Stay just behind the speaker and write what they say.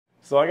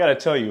So I gotta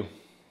tell you,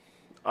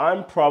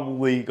 I'm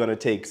probably gonna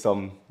take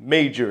some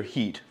major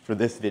heat for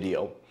this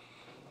video.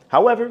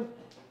 However,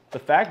 the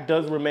fact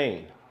does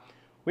remain,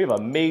 we have a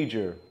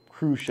major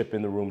cruise ship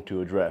in the room to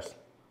address.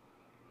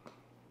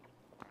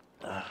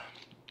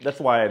 That's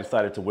why I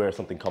decided to wear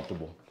something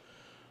comfortable.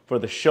 For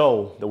the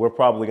show that we're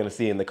probably gonna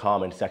see in the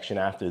comment section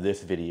after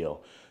this video,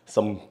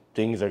 some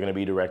things are gonna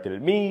be directed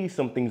at me,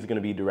 some things are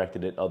gonna be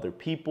directed at other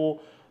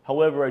people.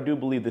 However, I do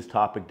believe this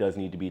topic does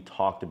need to be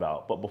talked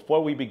about. But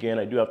before we begin,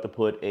 I do have to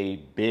put a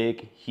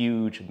big,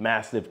 huge,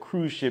 massive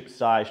cruise ship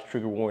size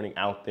trigger warning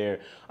out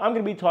there. I'm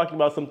gonna be talking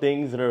about some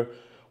things that are,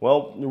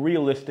 well,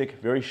 realistic,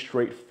 very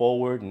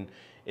straightforward, and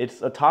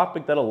it's a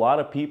topic that a lot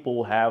of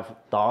people have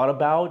thought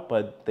about,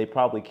 but they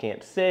probably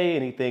can't say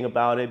anything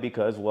about it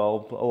because,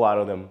 well, a lot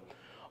of them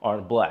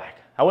aren't black.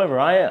 However,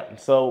 I am.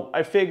 So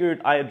I figured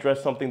I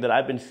address something that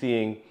I've been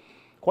seeing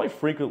quite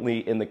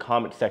frequently in the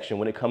comment section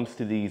when it comes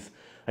to these,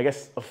 I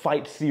guess,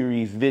 fight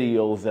series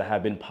videos that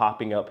have been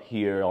popping up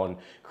here on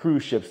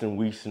cruise ships in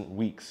recent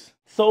weeks.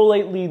 So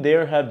lately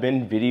there have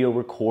been video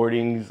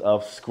recordings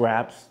of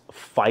scraps,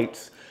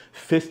 fights,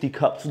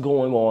 fisticuffs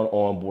going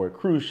on board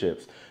cruise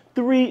ships.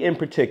 3 in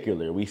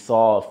particular. We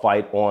saw a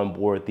fight on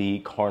board the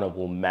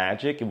Carnival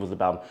Magic. It was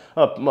about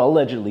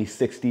allegedly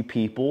 60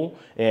 people,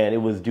 and it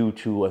was due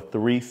to a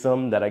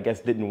threesome that I guess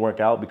didn't work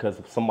out because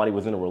somebody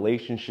was in a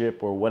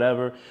relationship or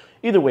whatever.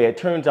 Either way, it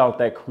turns out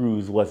that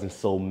cruise wasn't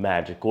so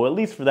magical, at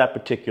least for that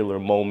particular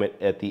moment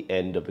at the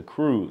end of the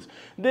cruise.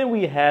 Then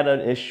we had an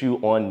issue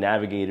on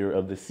Navigator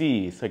of the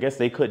Seas. I guess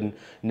they couldn't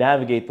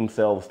navigate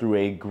themselves through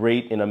a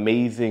great and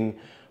amazing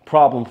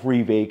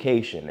problem-free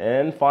vacation.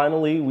 And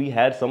finally, we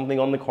had something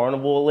on the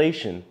Carnival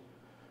Elation.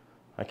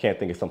 I can't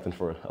think of something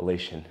for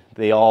Elation.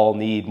 They all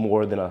need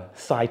more than a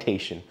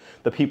citation,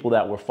 the people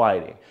that were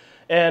fighting.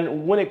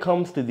 And when it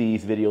comes to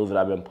these videos that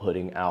I've been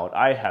putting out,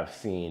 I have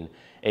seen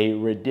a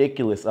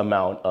ridiculous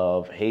amount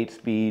of hate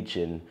speech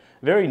and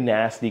very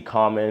nasty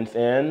comments.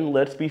 And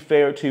let's be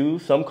fair too,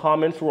 some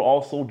comments were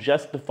also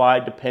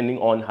justified depending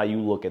on how you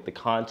look at the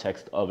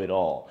context of it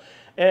all.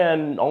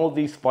 And all of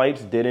these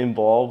fights did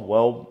involve,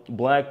 well,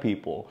 black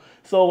people.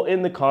 So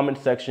in the comment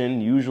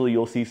section, usually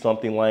you'll see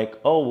something like,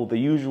 oh, the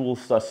usual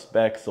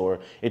suspects, or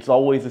it's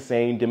always the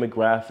same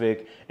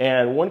demographic.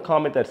 And one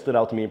comment that stood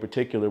out to me in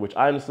particular, which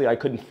honestly I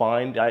couldn't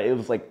find, it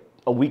was like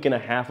a week and a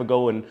half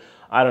ago, and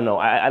I don't know,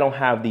 I don't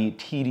have the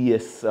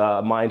tedious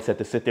mindset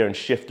to sit there and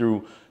shift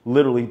through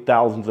literally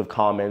thousands of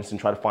comments and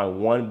try to find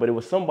one, but it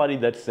was somebody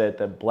that said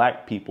that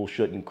black people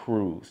shouldn't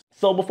cruise.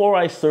 So before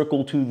I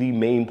circle to the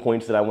main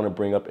points that I want to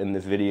bring up in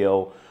this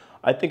video,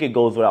 I think it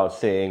goes without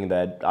saying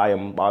that I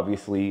am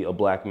obviously a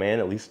black man,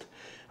 at least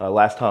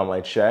last time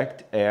I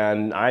checked,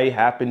 and I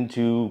happen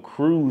to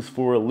cruise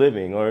for a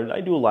living, or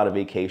I do a lot of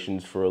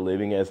vacations for a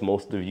living, as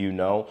most of you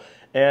know.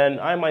 And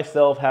I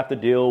myself have to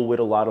deal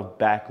with a lot of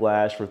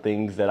backlash for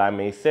things that I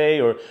may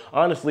say, or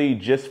honestly,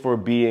 just for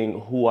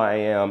being who I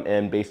am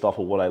and based off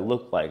of what I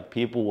look like.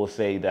 People will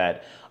say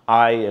that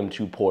I am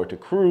too poor to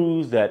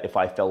cruise, that if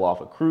I fell off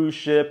a cruise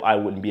ship, I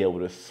wouldn't be able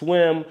to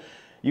swim.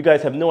 You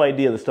guys have no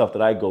idea the stuff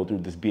that I go through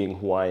just being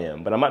who I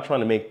am. But I'm not trying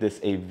to make this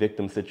a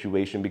victim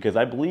situation because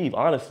I believe,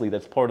 honestly,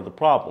 that's part of the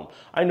problem.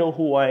 I know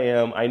who I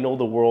am. I know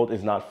the world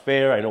is not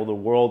fair. I know the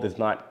world is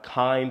not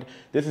kind.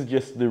 This is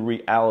just the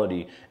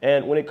reality.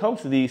 And when it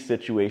comes to these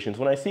situations,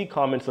 when I see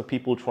comments of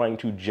people trying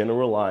to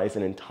generalize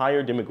an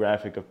entire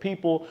demographic of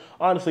people,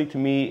 honestly, to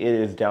me, it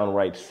is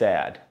downright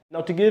sad. Now,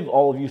 to give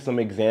all of you some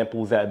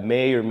examples that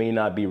may or may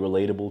not be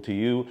relatable to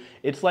you,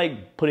 it's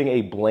like putting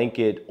a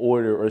blanket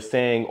order or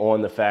saying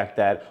on the fact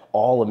that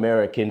all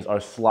Americans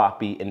are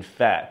sloppy and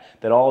fat,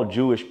 that all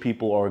Jewish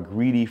people are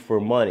greedy for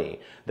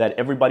money, that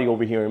everybody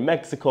over here in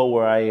Mexico,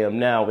 where I am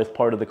now, is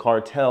part of the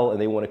cartel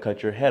and they want to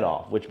cut your head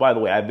off. Which, by the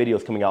way, I have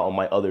videos coming out on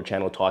my other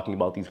channel talking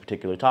about these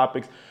particular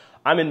topics.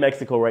 I'm in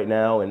Mexico right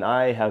now, and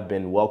I have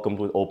been welcomed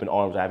with open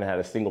arms. I haven't had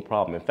a single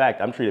problem. In fact,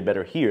 I'm treated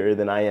better here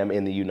than I am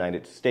in the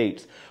United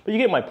States. But you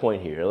get my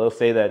point here. They'll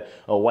say that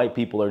white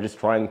people are just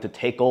trying to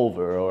take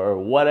over or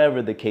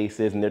whatever the case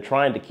is, and they're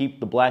trying to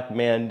keep the black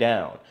man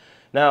down.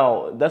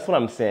 Now, that's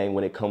what I'm saying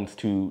when it comes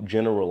to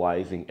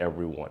generalizing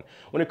everyone.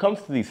 When it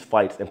comes to these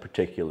fights in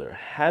particular,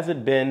 has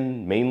it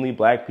been mainly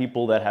black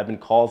people that have been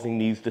causing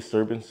these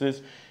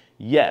disturbances?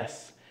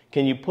 Yes.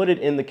 Can you put it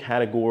in the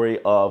category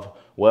of,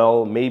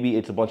 well, maybe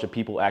it's a bunch of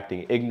people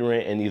acting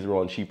ignorant and these are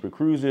on cheaper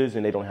cruises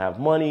and they don't have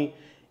money?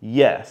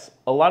 Yes.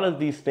 A lot of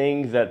these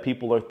things that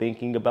people are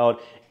thinking about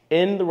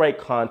in the right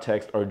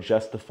context are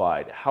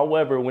justified.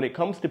 However, when it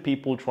comes to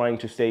people trying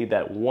to say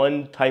that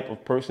one type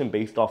of person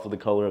based off of the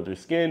color of their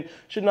skin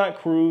should not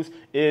cruise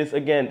is,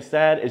 again,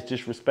 sad, it's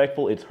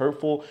disrespectful, it's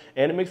hurtful,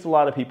 and it makes a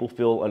lot of people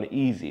feel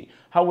uneasy.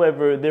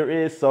 However, there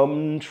is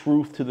some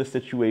truth to the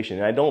situation.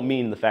 And I don't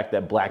mean the fact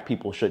that black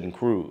people shouldn't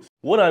cruise.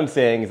 What I'm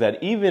saying is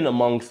that even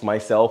amongst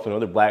myself and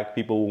other black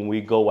people, when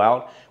we go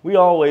out, we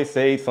always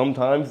say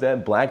sometimes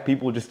that black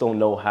people just don't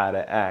know how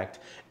to act.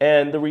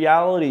 And the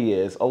reality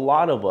is, a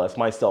lot of us,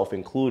 myself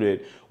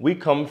included, we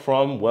come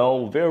from,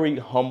 well, very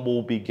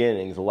humble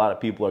beginnings. A lot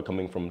of people are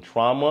coming from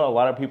trauma. A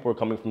lot of people are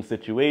coming from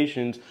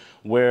situations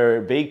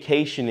where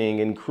vacationing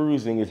and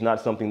cruising is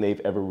not something they've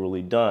ever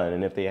really done.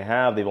 And if they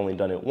have, they've only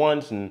done it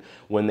once. And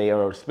when they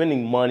are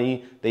spending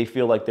money, they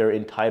feel like they're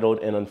entitled.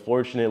 And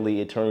unfortunately,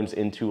 it turns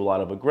into a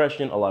lot of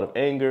aggression, a lot of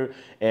anger.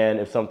 And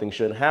if something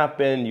should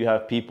happen, you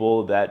have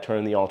people that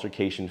turn the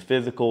altercation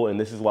physical. And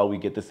this is why we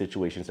get the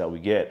situations that we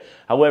get.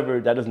 However,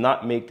 that does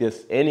not make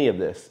any of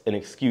this an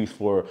excuse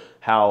for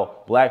how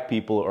black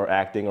people are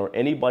acting, or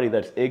anybody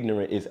that's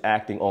ignorant is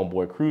acting on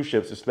board cruise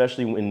ships,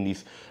 especially in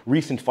these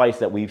recent fights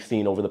that we've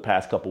seen over the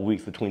past couple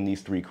weeks between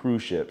these 3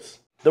 cruise ships.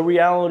 The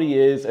reality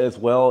is, as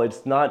well,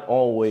 it's not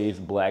always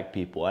black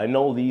people. I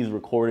know these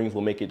recordings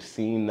will make it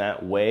seem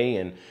that way,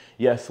 and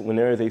yes, when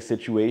there is a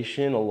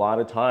situation, a lot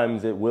of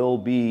times it will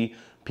be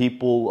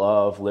people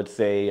of, let's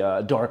say,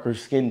 darker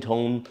skin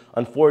tone,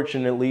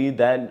 unfortunately,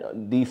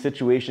 that these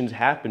situations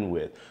happen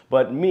with.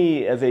 But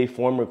me, as a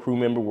former crew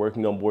member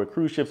working on board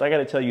cruise ships, I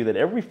gotta tell you that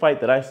every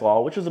fight that I saw,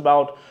 which was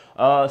about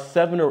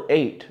 7 or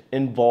 8,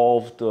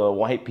 involved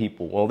white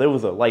people. Well, there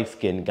was a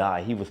light-skinned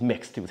guy. He was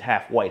mixed. He was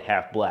half white,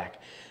 half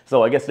black.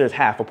 So I guess there's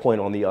half a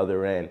point on the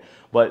other end.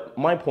 But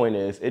my point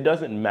is, it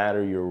doesn't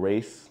matter your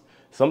race.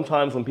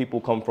 Sometimes when people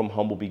come from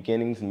humble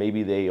beginnings,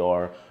 maybe they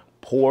are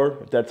poor,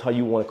 if that's how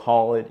you want to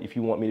call it, if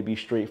you want me to be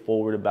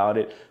straightforward about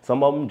it.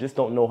 Some of them just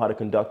don't know how to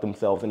conduct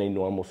themselves in a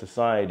normal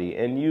society.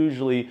 And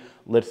usually,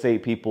 let's say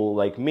people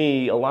like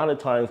me, a lot of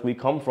times we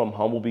come from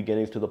humble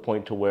beginnings to the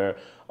point to where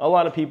a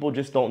lot of people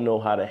just don't know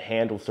how to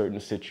handle certain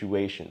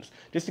situations.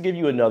 Just to give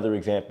you another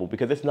example,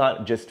 because it's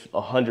not just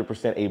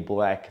 100% a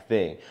black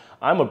thing.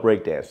 I'm a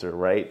breakdancer,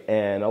 right?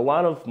 And a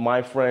lot of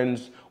my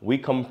friends, we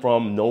come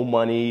from no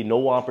money,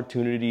 no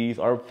opportunities.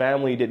 Our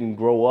family didn't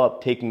grow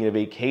up taking a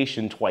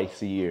vacation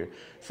twice a year.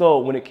 So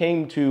when it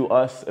came to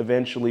us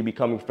eventually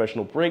becoming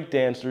professional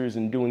breakdancers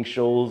and doing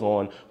shows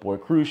on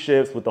board cruise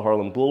ships with the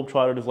Harlem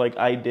Globetrotters like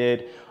I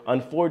did,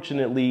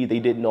 unfortunately, they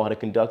didn't know how to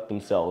conduct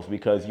themselves,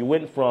 because you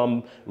went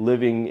from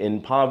living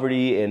in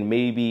poverty and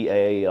maybe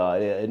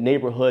a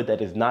neighborhood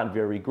that is not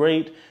very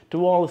great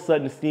to all of a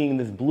sudden seeing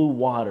this blue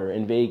water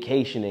and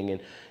vacationing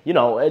and, you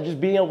know, just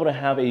being able to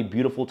have a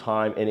beautiful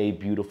time in a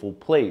beautiful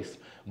place.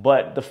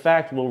 But the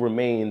fact will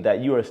remain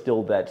that you are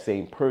still that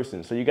same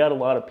person. So you got a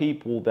lot of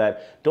people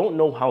that don't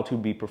know how to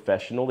be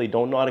professional. They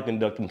don't know how to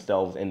conduct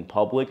themselves in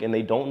public, and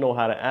they don't know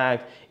how to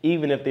act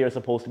even if they are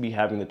supposed to be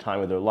having the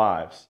time of their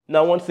lives.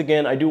 Now, once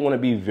again, I do want to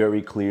be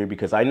very clear,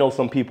 because I know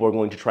some people are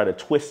going to try to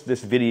twist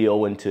this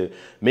video into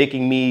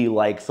making me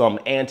like some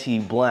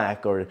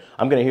anti-black, or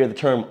I'm going to hear the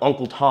term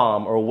Uncle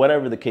Tom, or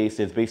whatever the case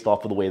is, based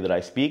off of the way that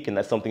I speak. And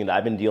that's something that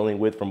I've been dealing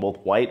with from both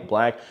white,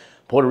 black,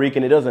 Puerto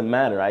Rican, it doesn't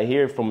matter. I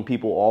hear from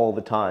people all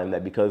the time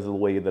that because of the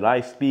way that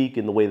I speak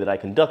and the way that I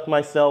conduct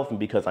myself, and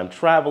because I'm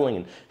traveling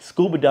and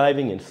scuba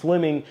diving and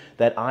swimming,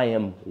 that I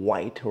am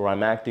white, or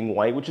I'm acting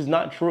white, which is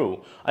not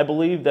true. I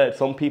believe that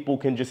some people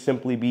can just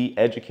simply be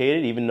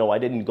educated. Even though I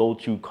didn't go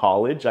to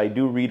college, I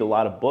do read a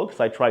lot of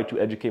books. I try to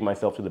educate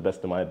myself to the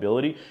best of my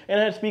ability.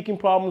 And I had speaking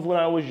problems when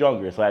I was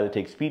younger, so I had to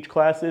take speech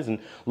classes, and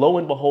lo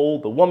and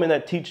behold, the woman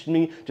that taught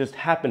me just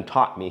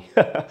taught me,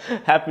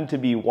 happened to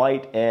be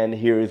white, and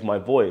here is my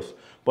voice.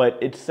 But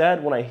it's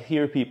sad when I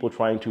hear people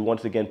trying to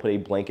once again put a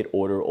blanket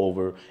order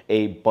over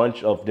a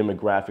bunch of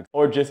demographics,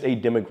 or just a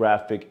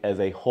demographic as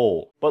a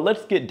whole. But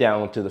let's get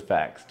down to the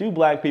facts. Do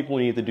black people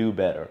need to do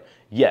better?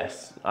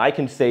 Yes, I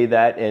can say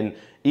that, and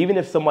even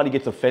if somebody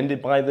gets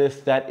offended by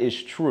this, that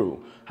is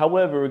true.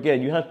 However,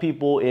 again, you have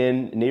people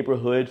in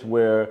neighborhoods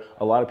where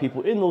a lot of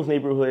people in those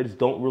neighborhoods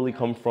don't really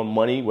come from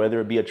money, whether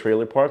it be a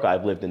trailer park,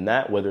 I've lived in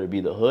that, whether it be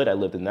the hood, I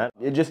lived in that.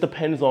 It just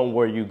depends on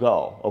where you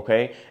go,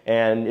 okay?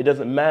 And it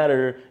doesn't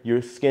matter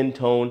your skin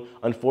tone.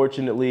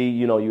 Unfortunately,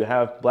 you know, you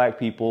have black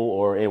people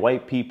or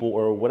white people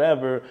or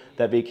whatever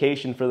that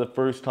vacation for the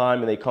first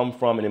time, and they come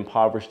from an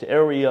impoverished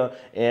area,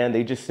 and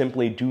they just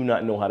simply do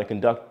not know how to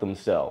conduct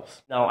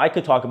themselves. Now, I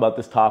could talk about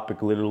this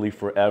topic literally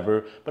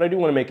forever, but I do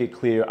want to make it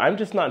clear, I'm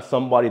just not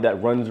somebody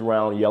that runs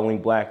around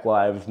yelling Black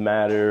Lives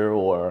Matter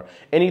or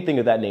anything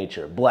of that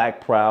nature.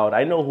 Black proud.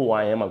 I know who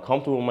I am. I'm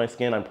comfortable in my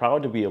skin. I'm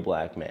proud to be a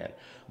black man.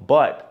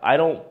 But I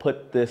don't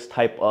put this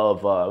type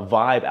of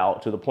vibe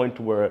out to the point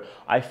to where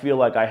I feel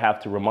like I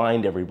have to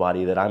remind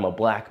everybody that I'm a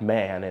black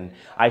man and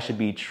I should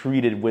be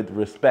treated with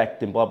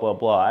respect and blah, blah,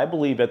 blah. I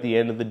believe at the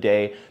end of the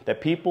day that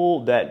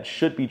people that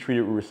should be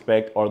treated with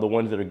respect are the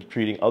ones that are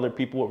treating other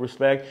people with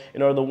respect,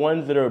 and are the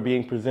ones that are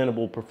being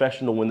presentable,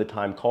 professional when the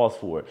time calls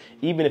for it.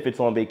 Even if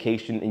it's on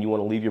vacation and you want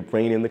to leave your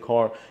brain in the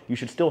car, you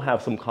should still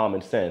have some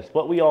common sense.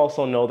 But we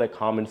also know that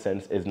common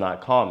sense is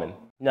not common.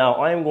 Now,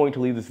 I am going to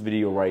leave this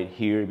video right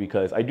here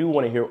because I do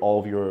want to hear all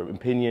of your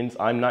opinions.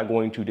 I'm not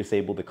going to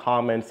disable the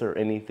comments or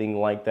anything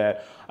like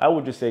that. I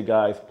would just say,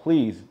 guys,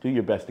 please do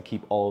your best to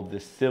keep all of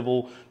this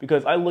civil,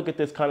 because I look at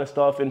this kind of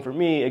stuff, and for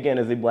me, again,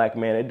 as a black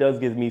man, it does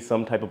give me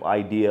some type of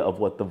idea of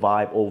what the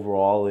vibe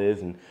overall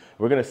is, and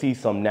we're going to see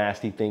some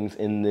nasty things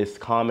in this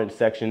comment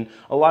section.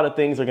 A lot of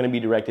things are going to be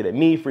directed at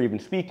me for even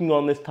speaking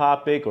on this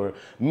topic, or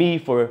me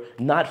for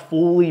not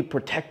fully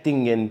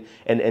protecting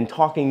and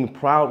talking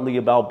proudly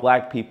about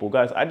black people.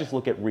 Guys, I just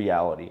look at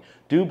reality.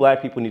 Do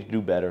black people need to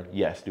do better?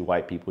 Yes. Do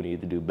white people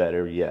need to do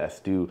better? Yes.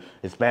 Do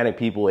Hispanic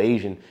people,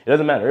 Asian? It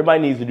doesn't matter.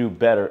 Everybody needs to do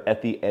better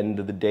at the end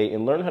of the day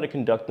and learn how to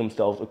conduct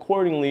themselves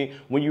accordingly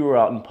when you are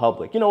out in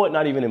public. You know what?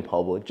 Not even in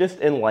public, just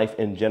in life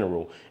in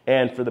general.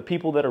 And for the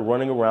people that are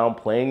running around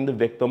playing the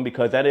victim,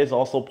 because that is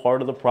also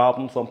part of the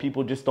problem. Some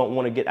people just don't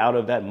want to get out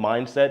of that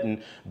mindset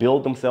and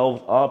build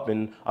themselves up.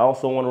 And I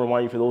also want to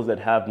remind you, for those that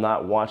have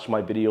not watched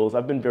my videos,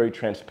 I've been very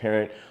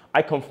transparent.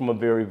 I come from a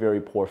very,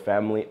 very poor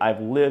family. I've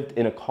lived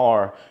in a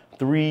car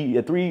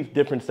three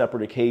different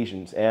separate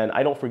occasions, and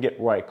I don't forget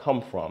where I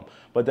come from.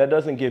 But that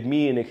doesn't give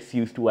me an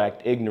excuse to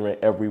act ignorant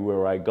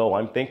everywhere I go.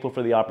 I'm thankful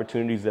for the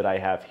opportunities that I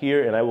have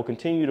here, and I will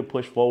continue to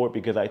push forward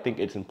because I think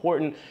it's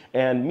important.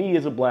 And me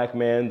as a black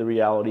man, the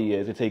reality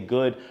is it's a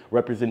good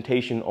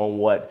representation on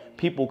what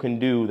people can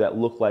do that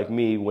look like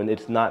me when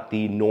it's not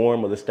the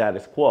norm or the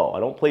status quo. I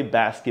don't play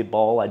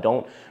basketball. I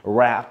don't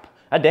rap.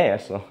 I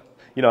dance.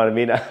 You know what I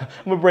mean?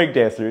 I'm a break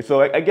dancer,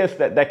 so I guess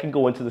that can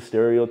go into the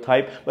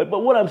stereotype. But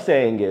what I'm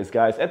saying is,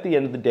 guys, at the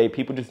end of the day,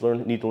 people just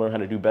need to learn how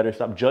to do better.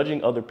 Stop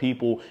judging other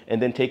people and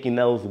then taking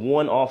those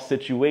one-off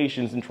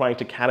situations and trying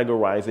to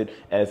categorize it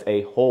as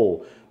a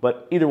whole.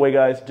 But either way,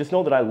 guys, just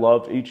know that I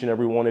love each and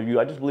every one of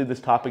you. I just believe this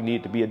topic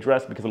needed to be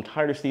addressed because I'm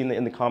tired of seeing it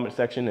in the comment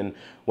section. And,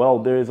 well,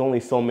 there's only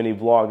so many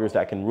vloggers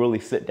that can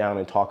really sit down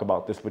and talk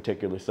about this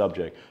particular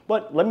subject.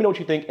 But let me know what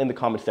you think in the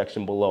comment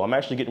section below. I'm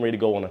actually getting ready to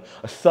go on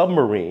a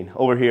submarine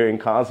over here in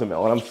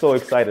Cozumel, and I'm so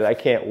excited. I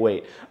can't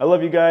wait. I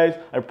love you guys.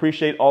 I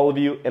appreciate all of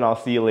you, and I'll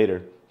see you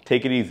later.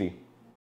 Take it easy.